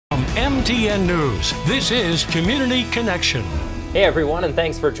MTN News. This is Community Connection. Hey everyone, and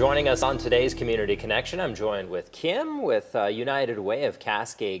thanks for joining us on today's Community Connection. I'm joined with Kim with United Way of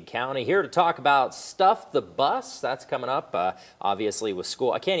Cascade County, here to talk about Stuff the Bus. That's coming up, obviously, with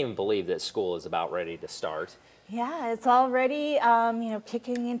school. I can't even believe that school is about ready to start. Yeah, it's already,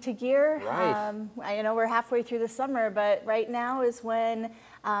 kicking into gear. Right. I know we're halfway through the summer, but right now is when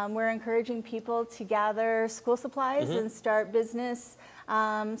we're encouraging people to gather school supplies and start business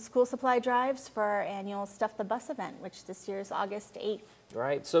school supply drives for our annual Stuff the Bus event, which this year is August 8th.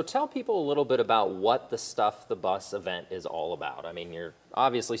 Right. So tell people a little bit about what the Stuff the Bus event is all about. I mean, you're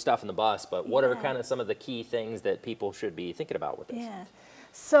obviously stuffing the bus, but what are kind of some of the key things that people should be thinking about with this? Yeah.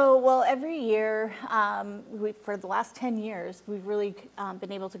 So, well, every year, for the last 10 years, we've really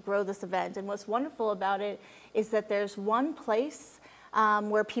been able to grow this event. And what's wonderful about it is that there's one place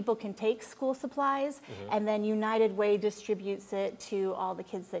where people can take school supplies, and then United Way distributes it to all the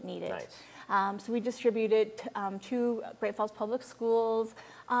kids that need it. Nice. So we distribute it to Great Falls Public Schools,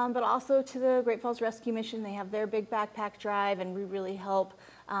 but also to the Great Falls Rescue Mission. They have their big backpack drive, and we really help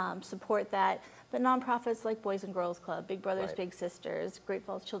support that. But nonprofits like Boys and Girls Club, Big Brothers Big Sisters, Great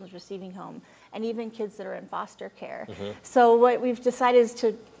Falls Children's Receiving Home, and even kids that are in foster care. So what we've decided is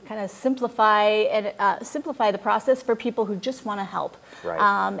to kind of simplify the process for people who just want to help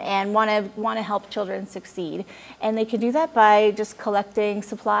and want to help children succeed. And they can do that by just collecting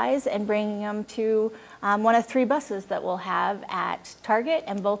supplies and bringing them to one of 3 buses that we'll have at Target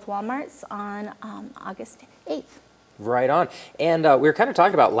and both Walmarts on August 8th. Right on. And we were kind of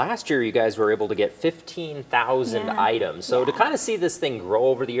talking about last year you guys were able to get 15,000 items. So to kind of see this thing grow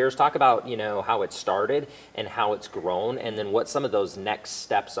over the years, talk about, you know, how it started and how it's grown, and then what some of those next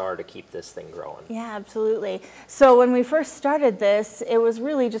steps are to keep this thing growing. Yeah, absolutely. So when we first started this, it was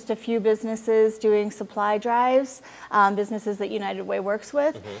really just a few businesses doing supply drives, businesses that United Way works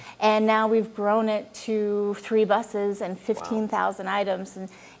with. And now we've grown it to 3 buses and 15,000 items. And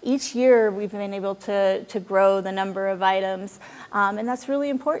each year we've been able to grow the number of items, and that's really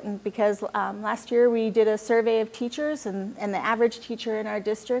important because last year we did a survey of teachers, and the average teacher in our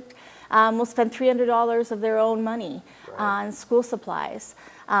district will spend $300 of their own money on school supplies.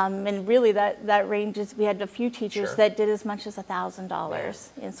 And really that ranges, we had a few teachers that did as much as $1,000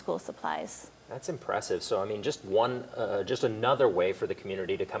 in school supplies. That's impressive. So, I mean, just another way for the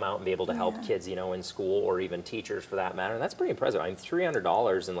community to come out and be able to help kids, you know, in school, or even teachers for that matter. That's pretty impressive. I mean,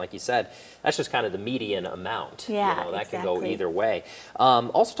 $300, and like you said, that's just kind of the median amount. Yeah, you know, that can go either way.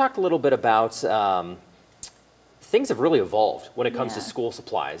 Also talked a little bit about things have really evolved when it comes to school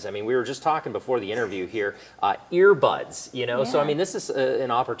supplies. I mean, we were just talking before the interview here, earbuds, you know, so I mean, this is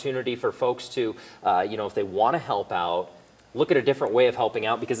an opportunity for folks to, you know, if they want to help out, look at a different way of helping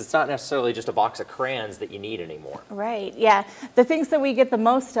out, because it's not necessarily just a box of crayons that you need anymore. Right, yeah. The things that we get the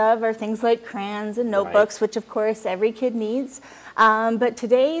most of are things like crayons and notebooks, which of course every kid needs. But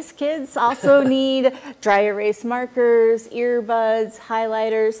today's kids also need dry erase markers, earbuds,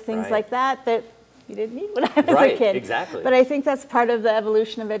 highlighters, things like that you didn't need when I was a kid. Exactly. But I think that's part of the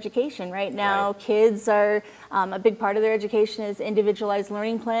evolution of education. Right now, kids are, a big part of their education is individualized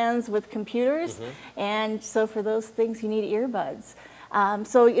learning plans with computers. And so for those things, you need earbuds.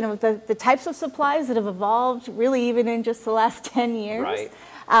 So, you know, the types of supplies that have evolved really even in just the last 10 years.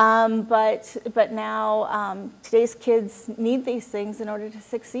 But now today's kids need these things in order to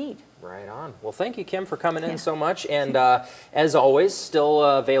succeed. Right on. Well, thank you, Kim, for coming in so much. And as always, still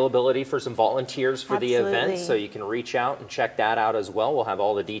availability for some volunteers for the event, so you can reach out and check that out as well. We'll have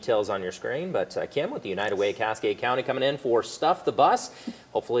all the details on your screen. But Kim with the United Way of Cascade County coming in for Stuff the Bus.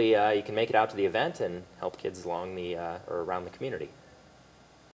 Hopefully you can make it out to the event and help kids along or around the community.